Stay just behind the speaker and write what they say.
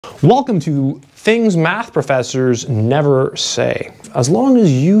Welcome to Things Math Professors Never Say. As long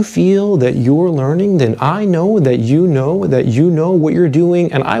as you feel that you're learning, then I know that you know what you're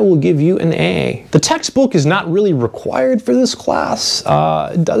doing, and I will give you an A. The textbook is not really required for this class.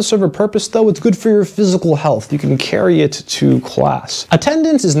 It does serve a purpose though. It's good for your physical health. You can carry it to class.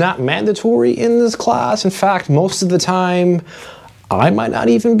 Attendance is not mandatory in this class. In fact, most of the time, I might not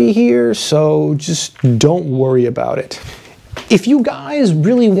even be here, so just don't worry about it. If you guys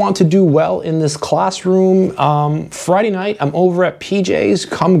really want to do well in this classroom, Friday night I'm over at PJ's.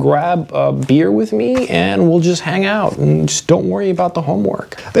 Come grab a beer with me and we'll just hang out and just don't worry about the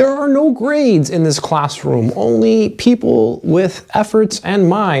homework. There are no grades in this classroom, only people with efforts and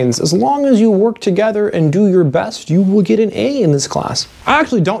minds. As long as you work together and do your best, you will get an A in this class. I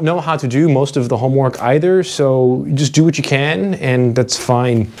actually don't know how to do most of the homework either, so just do what you can and that's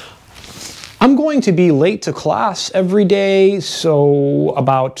fine. I'm going to be late to class every day, so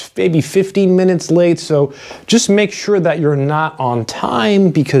about maybe 15 minutes late, so just make sure that you're not on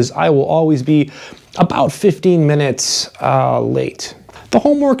time because I will always be about 15 minutes late. The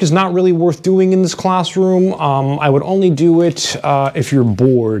homework is not really worth doing in this classroom. I would only do it if you're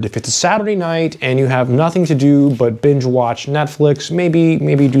bored. If it's a Saturday night and you have nothing to do but binge watch Netflix,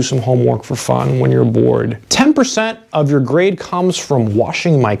 maybe do some homework for fun when you're bored. 10% of your grade comes from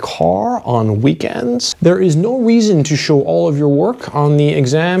washing my car on weekends. There is no reason to show all of your work on the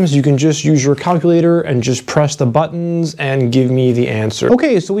exams. You can just use your calculator and just press the buttons and give me the answer.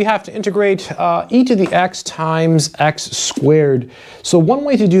 Okay, so we have to integrate e to the x times x squared. So one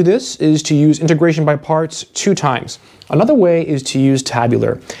way to do this is to use integration by parts 2 times. Another way is to use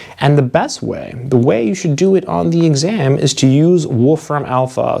tabular. And the best way, the way you should do it on the exam, is to use Wolfram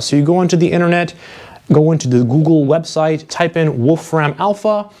Alpha. So you go into the internet, go into the Google website, type in Wolfram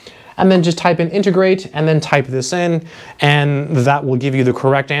Alpha, and then just type in integrate, and then type this in, and that will give you the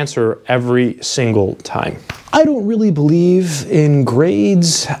correct answer every single time. I don't really believe in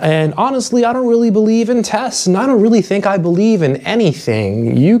grades, and honestly, I don't really believe in tests, and I don't really think I believe in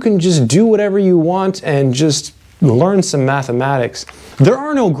anything. You can just do whatever you want and just learn some mathematics. There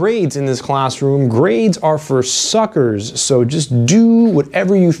are no grades in this classroom. Grades are for suckers, so just do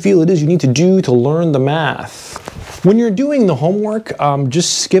whatever you feel it is you need to do to learn the math. When you're doing the homework,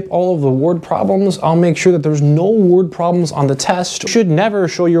 just skip all of the word problems. I'll make sure that there's no word problems on the test. You should never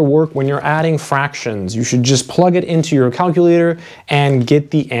show your work when you're adding fractions. You should just plug it into your calculator and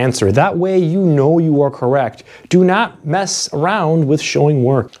get the answer. That way you know you are correct. Do not mess around with showing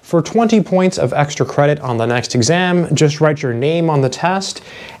work. For 20 points of extra credit on the next exam, just write your name on the test,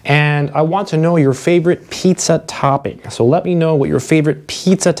 and I want to know your favorite pizza topping. So let me know what your favorite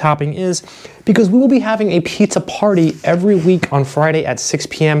pizza topping is, because we will be having a pizza party every week on Friday at 6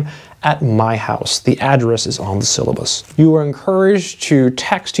 p.m. at my house. The address is on the syllabus. You are encouraged to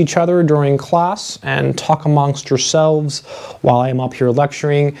text each other during class and talk amongst yourselves while I'm up here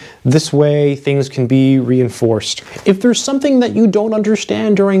lecturing. This way things can be reinforced. If there's something that you don't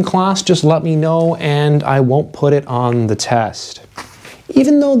understand during class, just let me know and I won't put it on the test.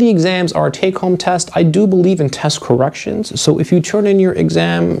 Even though the exams are a take-home test, I do believe in test corrections. So if you turn in your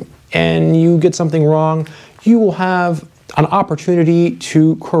exam and you get something wrong, you will have an opportunity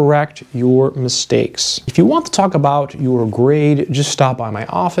to correct your mistakes. If you want to talk about your grade, just stop by my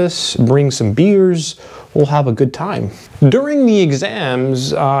office, bring some beers, we'll have a good time. During the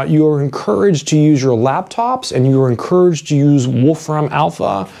exams, you are encouraged to use your laptops and you are encouraged to use Wolfram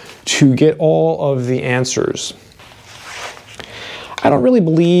Alpha to get all of the answers. I don't really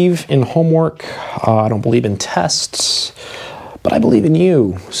believe in homework, I don't believe in tests, but I believe in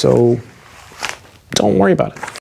you, so don't worry about it.